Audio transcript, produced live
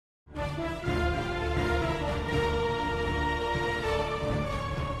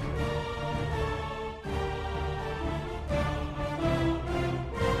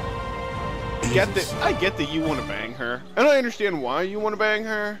I get that you want to bang her, and I understand why you want to bang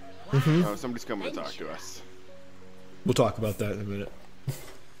her. Oh, somebody's coming to talk to us. We'll talk about that in a minute.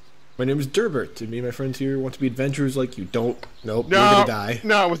 My name is Durbert, and me and my friends here want to be adventurers like you. Nope, you're gonna die.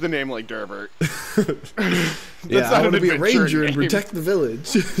 No, with a name like Durbert. Yeah, I want to be a ranger and protect the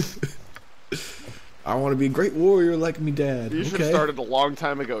village. I want to be a great warrior like me dad. You should have started a long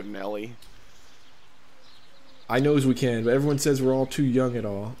time ago, Nelly. I knows we can, but everyone says we're all too young at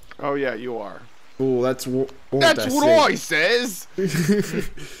all. Oh yeah, you are. Oh, that's what I says.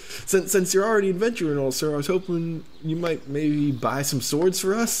 Since you're already adventuring, all sir, I was hoping you might maybe buy some swords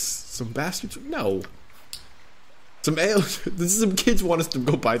for us. Some bastards? No. Some ale. Some kids want us to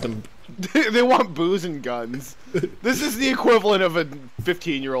go buy them. They want booze and guns. This is the equivalent of a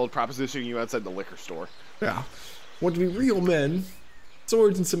 15-year-old propositioning you outside the liquor store. Yeah. Want to be real men.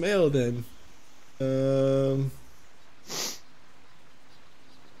 Swords and some ale, then.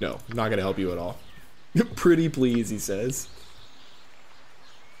 No, not gonna help you at all. Pretty please, he says.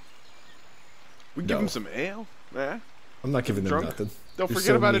 We give him some ale? Eh? I'm not giving them nothing. Don't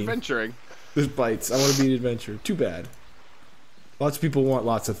forget about adventuring. There's bites. I want to be an adventurer. Too bad. Lots of people want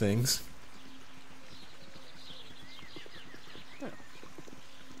lots of things. Yeah.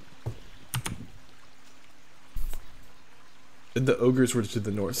 The ogres were to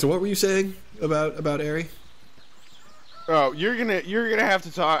the north. So what were you saying about Aerie? Oh, you're gonna have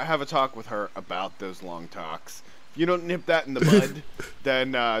to have a talk with her about those long talks. If you don't nip that in the bud,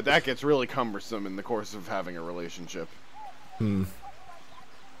 then that gets really cumbersome in the course of having a relationship.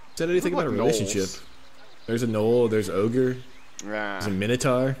 Said anything about a relationship? There's a gnoll. There's ogre. There's a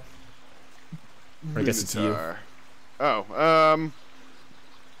minotaur. I guess it's you. Oh,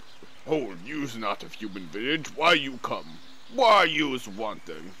 hold, you's not of human village. Why you come? Why you's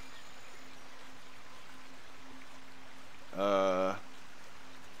wanting?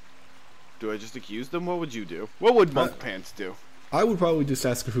 Do I just accuse them? What would you do? What would Monk Pants do? I would probably just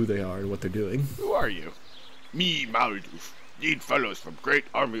ask who they are and what they're doing. Who are you? Me, Baldur. Lead fellows from great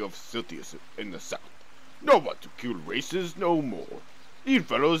army of Siltius in the south. No want to kill races no more. Lead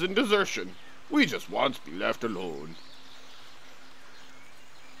fellows in desertion. We just want to be left alone.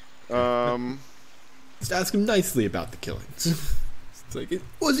 Just ask him nicely about the killings. It's like,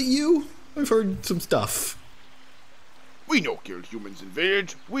 was it you? I've heard some stuff. We no kill humans in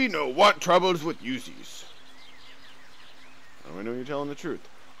village. We no want troubles with Uzis. Oh, I know you're telling the truth.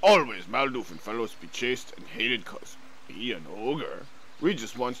 Always Malduf and fellows be chased and hated cause he an ogre. We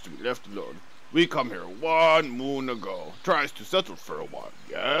just wants to be left alone. We come here 1 moon ago. Tries to settle for a while,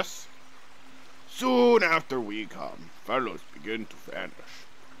 yes? Soon after we come, fellows begin to vanish.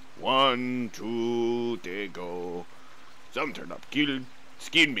 1, 2, they go. Some turn up killed,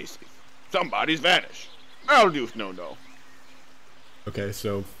 skin missing. Some bodies vanish. Malduf no. Okay,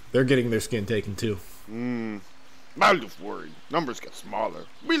 so they're getting their skin taken too. Malduf worried. Numbers get smaller.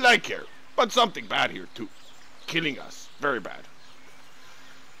 We like here, but something bad here too. Killing us. Very bad.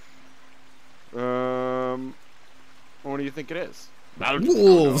 What do you think it is?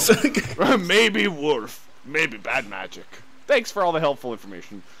 Wolves! Maybe wolf. Maybe bad magic. Thanks for all the helpful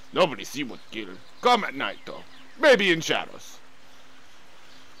information. Nobody see what kill. Come at night though. Maybe in shadows.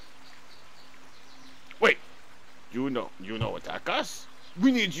 Wait. You know attack us?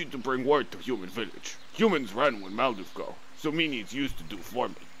 We need you to bring word to human village. Humans run when Malduf go, so me needs you to do for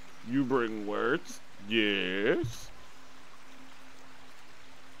me. You bring words? Yes.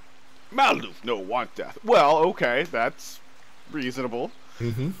 Malduf no want death. Well, okay, that's reasonable.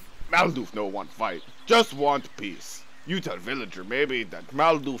 Malduf no want fight, just want peace. You tell villager maybe that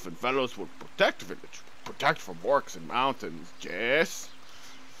Malduf and fellows will protect village. Protect from orcs and mountains, yes?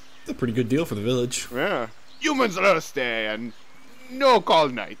 It's a pretty good deal for the village. Yeah. Humans let us stay and no call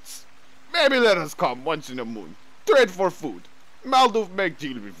nights. Maybe let us come once in a moon. Trade for food. Malduf make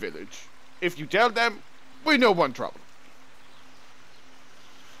deal with village. If you tell them, we no want trouble.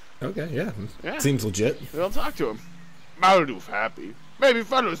 Okay, yeah. Seems legit. We'll talk to him. Malduf happy. Maybe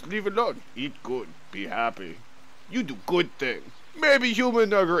fellows leave alone. Eat good. Be happy. You do good thing. Maybe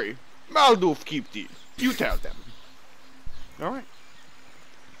human agree. Malduf keep deal. You tell them. Alright.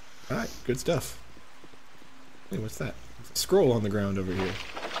 Alright, good stuff. Hey, what's that? There's a scroll on the ground over here.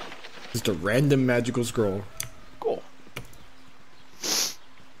 Just a random magical scroll. Cool.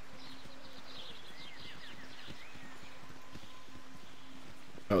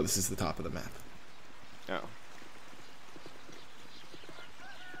 Oh, this is the top of the map. Oh.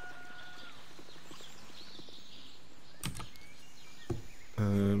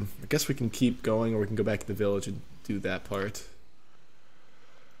 I guess we can keep going, or we can go back to the village and do that part.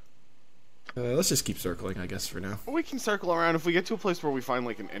 Let's just keep circling, I guess, for now. We can circle around if we get to a place where we find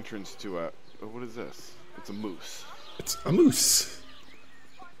like an entrance to What is this? It's a moose. It's a moose.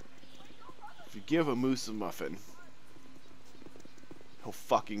 If you give a moose a muffin, he'll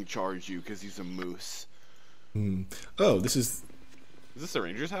fucking charge you because he's a moose. Oh, this is... Is this the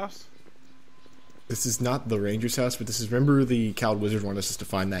ranger's house? This is not the ranger's house, but this is... Remember the Cowled Wizard wanted us to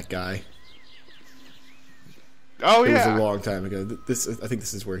find that guy? Oh, It yeah. was a long time ago. I think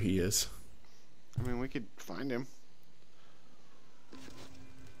this is where he is. I mean, we could find him.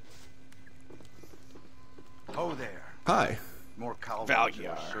 Oh, there. Hi. More Calvin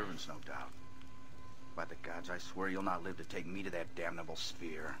Valgyr. servants, no doubt. By the gods, I swear you'll not live to take me to that damnable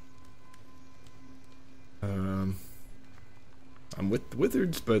sphere. I'm with the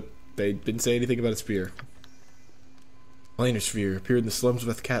Wizards, but they didn't say anything about a spear. Planar sphere appeared in the slums of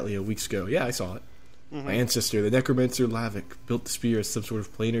Athcalia weeks ago. Yeah, I saw it. My ancestor, the necromancer Lavik, built the spear as some sort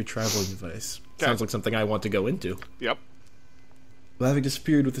of planar traveling device. Sounds like something I want to go into. Yep. Lavik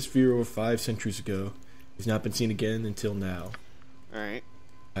disappeared with the spear over 5 centuries ago. He's not been seen again until now. Alright.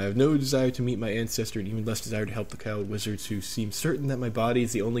 I have no desire to meet my ancestor, and even less desire to help the Cowled Wizards who seem certain that my body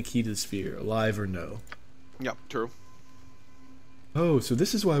is the only key to the sphere, alive or no. Yep, true. Oh, so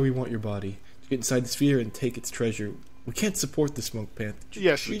this is why we want your body. To get inside the sphere and take its treasure. We can't support the Smoke Panther.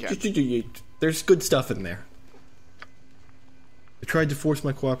 Yes, we can. There's good stuff in there. I tried to force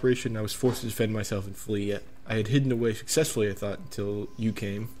my cooperation, and I was forced to defend myself and flee, yet I had hidden away successfully, I thought, until you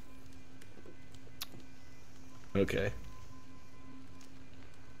came. Okay.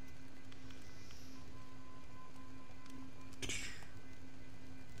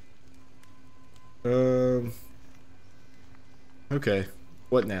 Okay.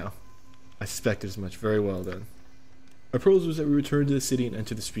 What now? I suspected as much. Very well, then. My proposal was that we return to the city and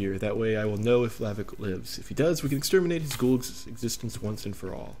enter the sphere. That way I will know if Lavik lives. If he does, we can exterminate his ghoul's existence once and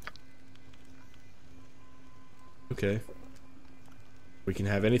for all. Okay. We can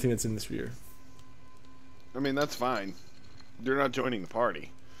have anything that's in the sphere. I mean, that's fine. You're not joining the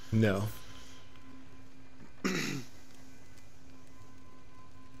party. No.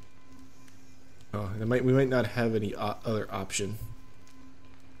 Oh, we might not have any other option.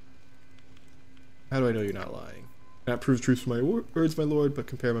 How do I know you're not lying? Not prove truth from my words, my lord, but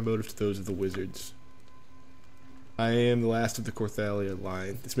compare my motives to those of the wizards. I am the last of the Corthalia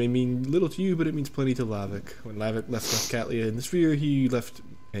line. This may mean little to you, but it means plenty to Lavik. When Lavik left Athcalia in the sphere, he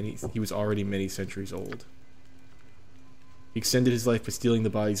was already many centuries old. He extended his life by stealing the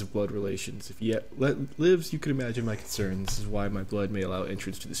bodies of blood relations. If he yet lives, you can imagine my concern. This is why my blood may allow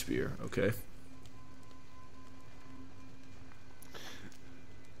entrance to the sphere, okay?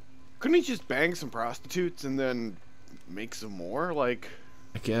 Couldn't he just bang some prostitutes and then make some more? Like...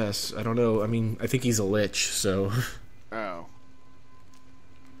 I guess. I don't know. I mean, I think he's a lich, so... Oh.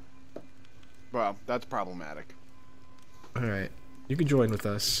 Well, that's problematic. Alright. You can join with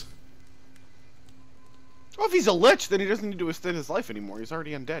us. Well, if he's a lich, then he doesn't need to extend his life anymore. He's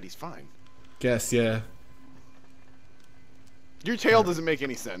already undead. He's fine. Guess, yeah. Your tale doesn't make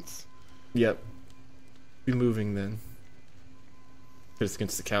any sense. Yep. Be moving, then. It's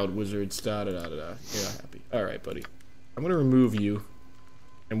against the Cowled Wizards, da-da-da-da-da. You're not happy. Alright, buddy. I'm gonna remove you.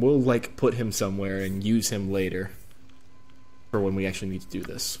 And we'll, like, put him somewhere and use him later. For when we actually need to do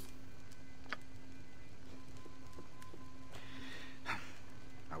this.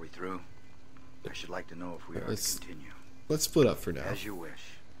 Are we through? I should like to know if we are to continue. Let's split up for now. As you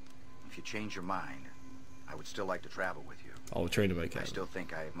wish. If you change your mind, I would still like to travel with you. I'll return to my I cabin. still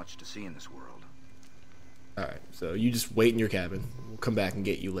think I have much to see in this world. Alright, so you just wait in your cabin. We'll come back and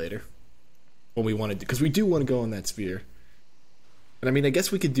get you later. When we want to do... Because we do want to go on that sphere. And I mean, I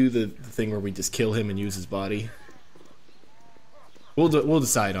guess we could do the thing where we just kill him and use his body. We'll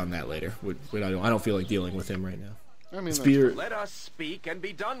decide on that later. I don't feel like dealing with him right now. I mean, Spear... Let us speak and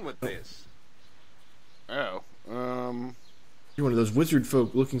be done with this. Oh. You're one of those wizard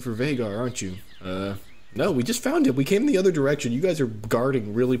folk looking for Vagar, aren't you? No, we just found him. We came the other direction. You guys are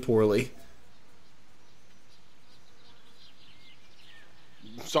guarding really poorly.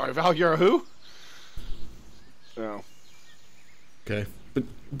 Sorry, Valgyr, who? Oh. Okay. But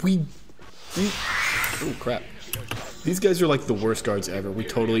oh, crap. These guys are like the worst guards ever. We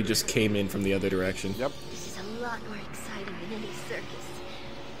totally just came in from the other direction. Yep. This is a lot more exciting than any circus.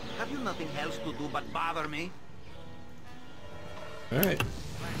 Have you nothing else to do but bother me? Alright.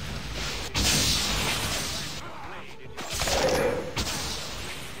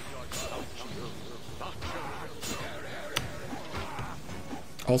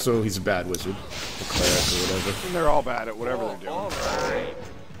 Also, he's a bad wizard. A cleric or whatever. And they're all bad at whatever they're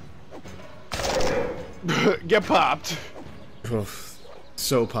doing. Get popped. Oof.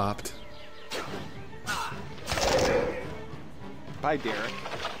 So popped. Bye, Derek.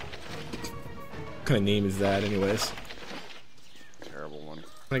 kind of name is that, anyways? Terrible one.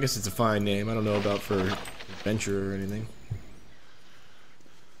 I guess it's a fine name. I don't know about for adventure or anything.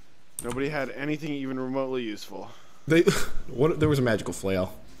 Nobody had anything even remotely useful. There was a magical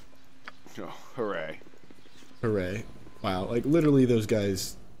flail. Oh, hooray. Hooray. Wow, like literally those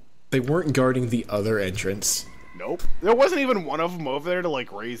guys, they weren't guarding the other entrance. Nope. There wasn't even one of them over there to,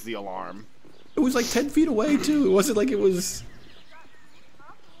 like, raise the alarm. It was like 10 feet away, too. It wasn't like it was...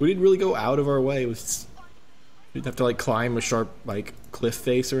 We didn't really go out of our way. It was... We didn't have to, like, climb a sharp, like, cliff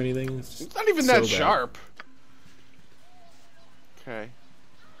face or anything. It's not even that sharp. Okay.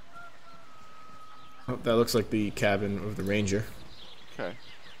 Oh, that looks like the cabin of the ranger. Okay.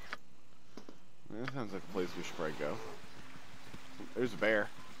 That sounds like a place we should probably go. There's a bear.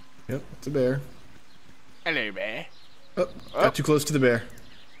 Yep, it's a bear. Hello, bear. Oh, got too close to the bear.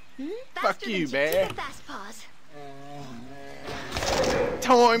 Fuck you, bear. Fast paws.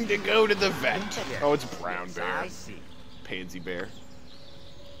 Time to go to the vet. Oh, it's a brown bear. I see. Pansy bear.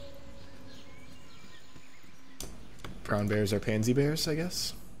 Brown bears are pansy bears, I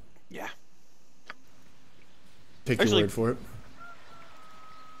guess. Yeah. Take Actually- your word for it.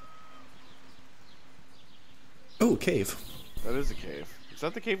 Oh, cave. That is a cave. Is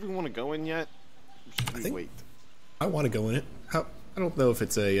that the cave we want to go in yet? Or should we think- wait? I want to go in it. How? I don't know if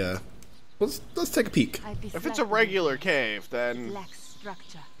it's a. Let's take a peek. If it's a regular cave, then Black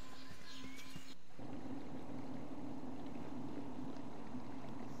structure.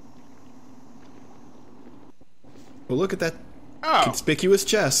 Well, look at that oh, conspicuous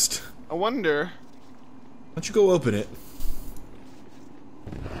chest. I wonder. Why don't you go open it?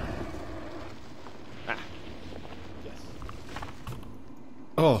 Ah. Yes.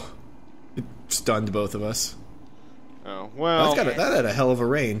 Oh, it stunned both of us. Oh well. That had a hell of a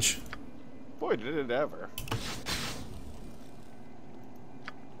range. Boy, did it ever.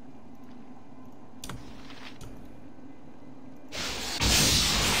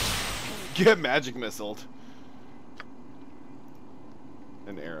 Get magic missiled.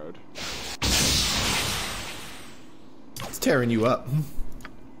 And arrowed. It's tearing you up.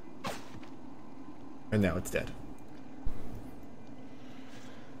 And now it's dead.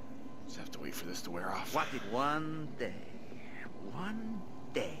 Just have to wait for this to wear off. What did one day? One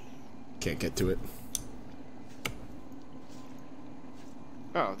day. Can't get to it.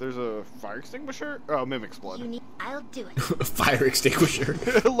 Oh, there's a fire extinguisher? Oh, Mimic's blood. You need. I'll do it. A fire extinguisher.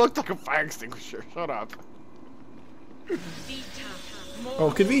 It looked like a fire extinguisher. Shut up. Oh,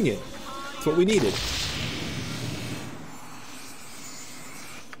 convenient. That's what we needed.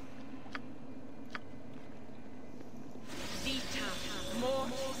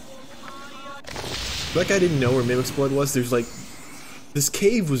 That guy didn't know where Mimic's blood was. There's like... This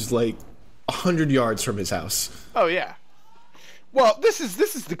cave was like 100 yards from his house. Oh yeah. Well, this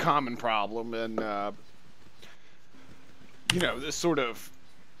is the common problem, and you know, this sort of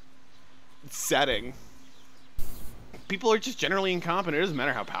setting. People are just generally incompetent. It doesn't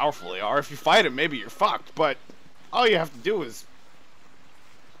matter how powerful they are. If you fight them, maybe you're fucked. But all you have to do is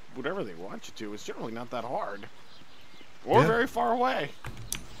whatever they want you to. It's generally not that hard, or Yeah. very far away.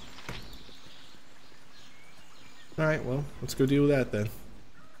 Alright, well, let's go deal with that then.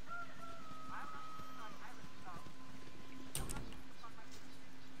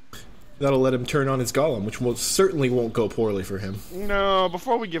 That'll let him turn on his golem, which certainly won't go poorly for him. No,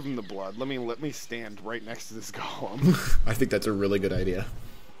 before we give him the blood, let me stand right next to this golem. I think that's a really good idea.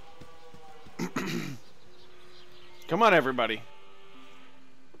 Come on, everybody.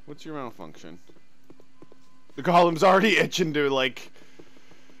 What's your malfunction? The golem's already itching to, like...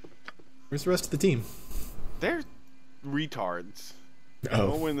 Where's the rest of the team? They're retards.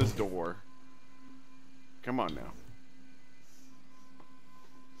 Oh. Go in this door. Come on now.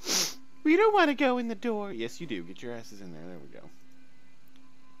 We don't want to go in the door. Yes, you do. Get your asses in there. There we go.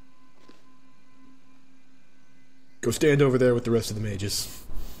 Go stand over there with the rest of the mages.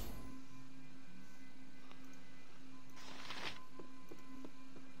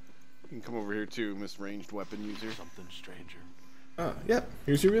 You can come over here too, Miss Ranged Weapon User. Something stranger. Ah, yep.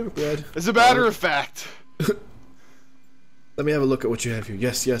 Here's your mimic blood. As a matter of fact. Let me have a look at what you have here.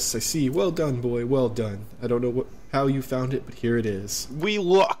 Yes, yes, I see. Well done, boy. Well done. I don't know how you found it, but here it is. We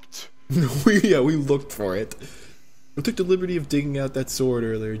looked. we looked for it. I took the liberty of digging out that sword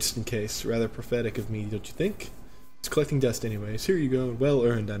earlier, just in case. Rather prophetic of me, don't you think? It's collecting dust anyways. Here you go. Well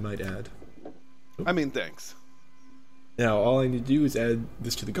earned, I might add. I mean, thanks. Now, all I need to do is add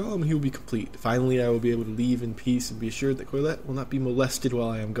this to the golem, and he will be complete. Finally, I will be able to leave in peace and be assured that Corlette will not be molested while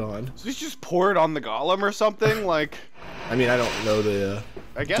I am gone. So you just pour it on the golem or something? Like, I mean, I don't know the...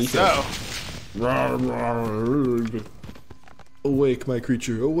 I guess details. so. Awake, my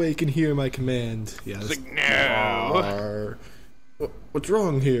creature. Awake and hear my command. Yes. It's like, no. What's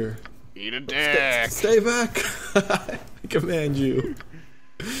wrong here? Eat a dick. Stay back. I command you.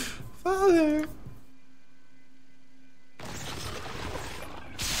 Father.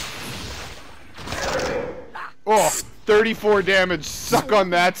 Oh, 34 damage. Suck on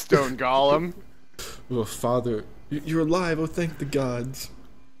that, stone golem. Oh, Father. You're alive. Oh, thank the gods.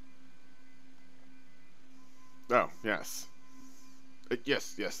 Oh, yes.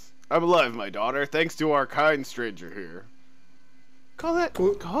 Yes. I'm alive, my daughter, thanks to our kind stranger here. Call it.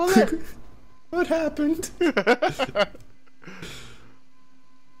 What happened?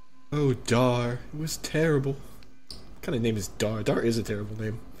 Oh, Dar. It was terrible. What kind of name is Dar? Dar is a terrible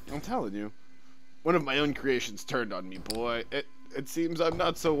name. I'm telling you. One of my own creations turned on me, boy. It seems I'm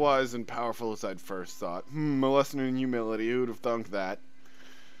not so wise and powerful as I'd first thought. A lesson in humility, who would have thunk that?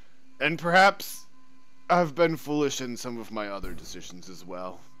 And perhaps I've been foolish in some of my other decisions as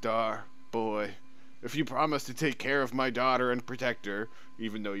well. Dar, boy, if you promise to take care of my daughter and protect her,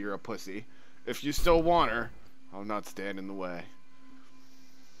 even though you're a pussy, if you still want her, I'll not stand in the way.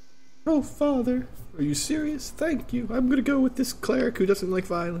 Oh, Father. Are you serious? Thank you. I'm gonna go with this cleric who doesn't like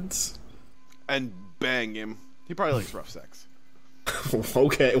violence. And bang him. He probably likes rough sex.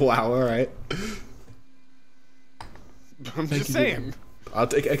 Okay, wow, alright. I'm just saying. I'll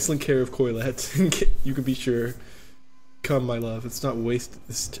take excellent care of Coilette. You can be sure. Come, my love. Let's not waste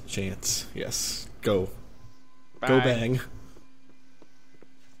this chance. Yes. Go. Bye. Go bang.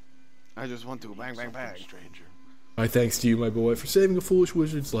 I just want to bang. Stranger. My thanks to you, my boy, for saving a foolish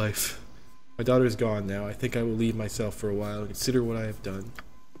wizard's life. My daughter is gone now. I think I will leave myself for a while and consider what I have done.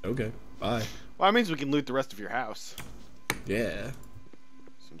 Okay. Bye. Well, that means we can loot the rest of your house. Yeah.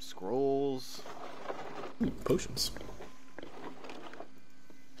 Some scrolls. Ooh, potions.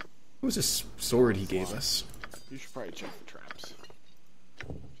 What was this sword he gave us? You should probably check for traps.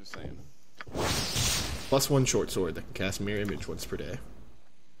 Just saying. +1 short sword that can cast mirror image once per day.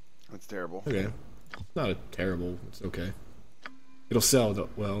 That's terrible. Okay. Not a terrible. It's okay. It'll sell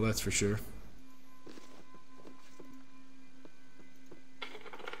well, that's for sure.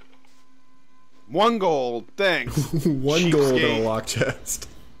 One gold, thanks. One gold Cheapskate. in a lock chest.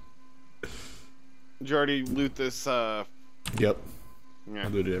 Did you already loot this, Yep. Yeah. I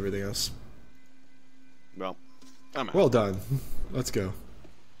looted everything else. Well, I'm out. Well done. Let's go.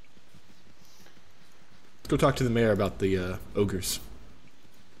 Let's go talk to the mayor about the ogres.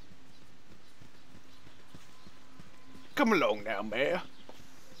 Come along now, Mayor.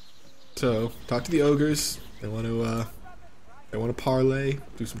 So, talk to the ogres. They want to parlay,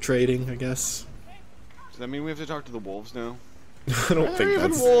 do some trading, I guess. Does that mean we have to talk to the wolves now? I don't Are there think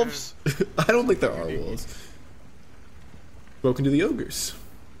even that's. wolves? I don't think there are wolves. Spoken to the ogres.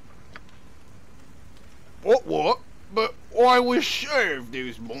 What? But I was sure if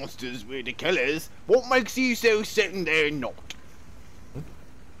those monsters were the killers. What makes you so certain they're not?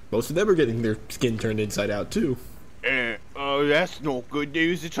 Most of them are getting their skin turned inside out too. That's not good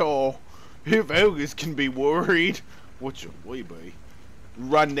news at all. If ogres can be worried, what should we be?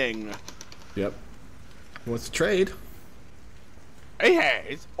 Running. Yep. Wants to trade? He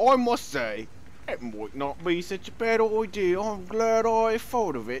has, I must say. It might not be such a bad idea. I'm glad I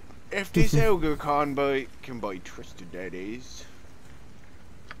thought of it. If this ogre can be trusted, that is.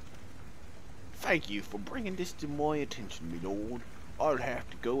 Thank you for bringing this to my attention, my lord. I'll have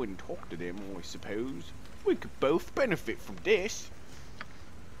to go and talk to them, I suppose. We could both benefit from this.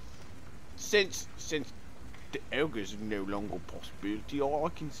 Since the ogres are no longer a possibility, all I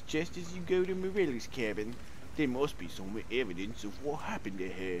can suggest is you go to Marilla's cabin. There must be some evidence of what happened to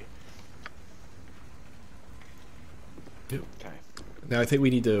her. Yep. Okay. Now I think we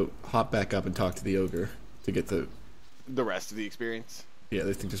need to hop back up and talk to the ogre to get the. The rest of the experience. Yeah,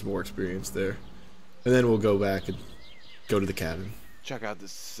 they think there's more experience there, and then we'll go back and go to the cabin. Check out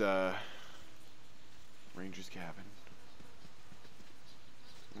this ranger's cabin.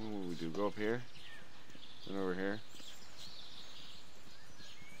 What do we do? Go up here? And over here?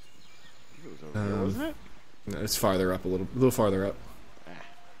 I think it was over here, wasn't it? No, it's farther up a little farther up. Ah.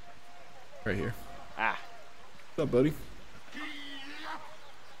 Right here. Ah. What's up, buddy?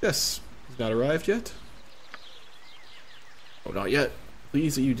 Yes. He's not arrived yet? Oh, not yet.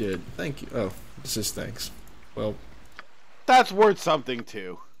 Please that you did. Thank you. Oh, this is thanks. Well, That's worth something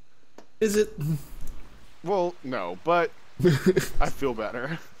too. is it? Well, no, but I feel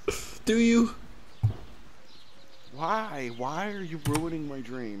better. Do you? Why? Why are you ruining my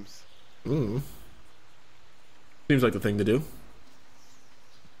dreams? Seems like the thing to do.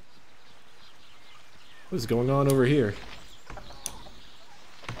 What is going on over here?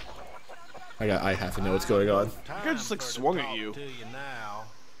 I have to know what's going on. The guy just like swung at you.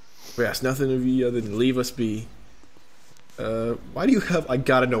 We asked nothing of you other than leave us be. Why do you have... I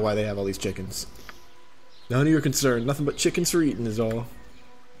gotta know why they have all these chickens. None of your concern. Nothing but chickens for eating is all.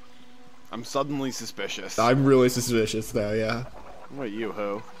 I'm suddenly suspicious. I'm really suspicious now, yeah. What about you,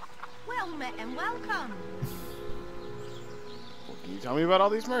 ho? Well met and welcome. What can you tell me about all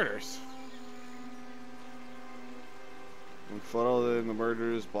these murders? Fuddled in the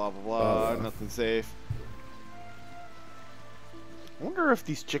murders, blah blah blah, nothing safe. I wonder if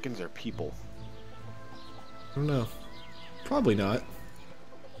these chickens are people. I don't know. Probably not.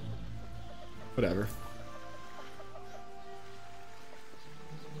 Whatever.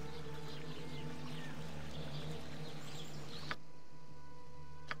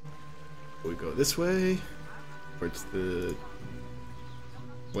 We go this way. Towards the...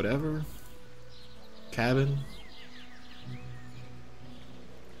 whatever. Cabin.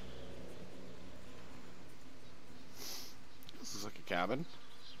 This is like a cabin.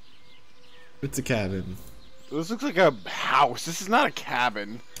 It's a cabin. This looks like a house. This is not a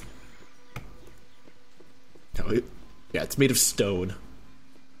cabin. No, yeah, it's made of stone.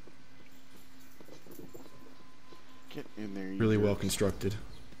 Get in there, you Really jerks. well constructed.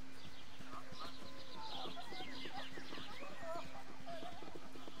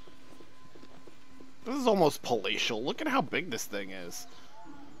 This is almost palatial. Look at how big this thing is.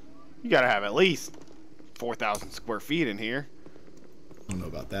 You gotta have at least 4,000 square feet in here. I don't know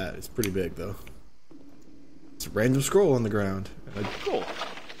about that. It's pretty big, though. It's a random scroll on the ground. Cool.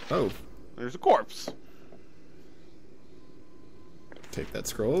 Oh, There's a corpse. take that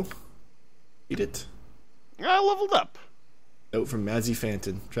scroll. Eat it. I leveled up. Note from Mazzy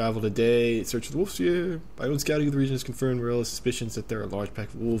Fanton. Traveled a day in search of the wolves here. My own scouting of the region has confirmed Morella's suspicions that there are a large pack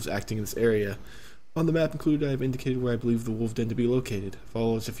of wolves acting in this area. On the map included, I have indicated where I believe the wolf den to be located.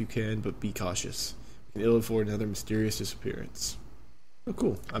 Follow us if you can, but be cautious. You can ill afford another mysterious disappearance. Oh,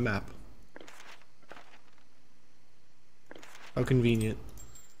 cool. A map. How convenient.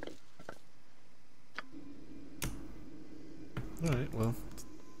 Alright, well.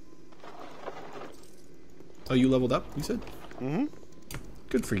 Oh, you leveled up, you said? Mm-hmm.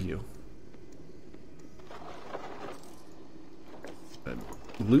 Good for you.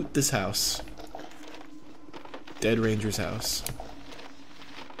 Loot this house. Dead Ranger's house.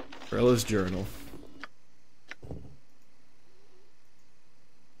 Morella's journal.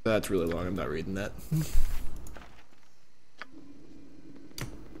 That's really long, I'm not reading that.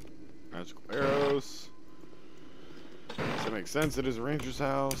 Magical arrows. Does that make sense? It is a ranger's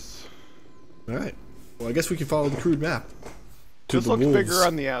house. Alright. Well, I guess we can follow the crude map. To This the looks wolves. bigger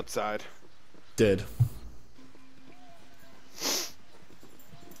on the outside. Dead.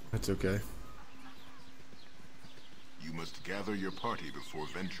 That's okay. You must gather your party before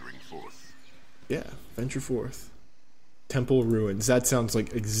venturing forth. Yeah, venture forth. Temple ruins. That sounds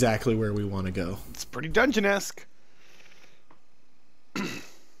like exactly where we want to go. It's pretty dungeon-esque.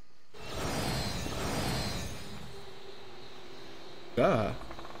 Ah,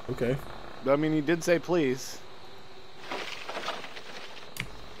 okay. I mean, he did say please.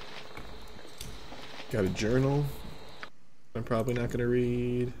 Got a journal. I'm probably not gonna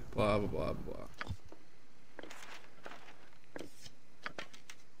read. Blah blah blah blah.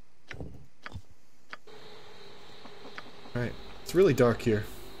 Alright. It's really dark here.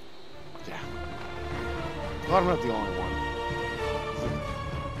 Yeah. Well, I'm not the only one.